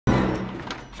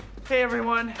Hey,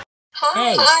 everyone.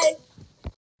 Hi. Hey. Hi.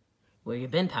 Where you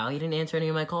been, pal? You didn't answer any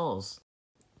of my calls.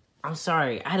 I'm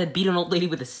sorry. I had to beat an old lady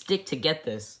with a stick to get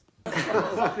this.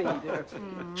 Are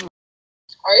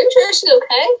you sure she's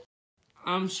okay?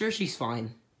 I'm sure she's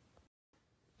fine.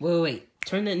 Wait.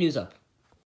 Turn that news up.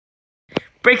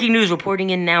 Breaking news reporting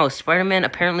in now. Spider-Man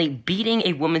apparently beating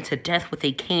a woman to death with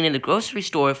a cane in a grocery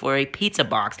store for a pizza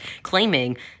box,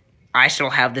 claiming, "I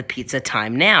shall have the pizza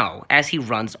time now," as he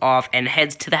runs off and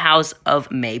heads to the house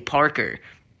of May Parker.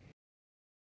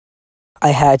 I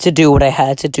had to do what I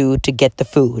had to do to get the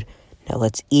food. Now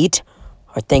let's eat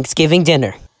our Thanksgiving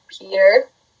dinner. Peter,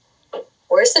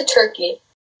 where's the turkey?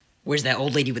 Where's that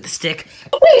old lady with the stick?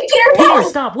 Wait, Peter, no! Peter,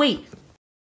 stop, wait!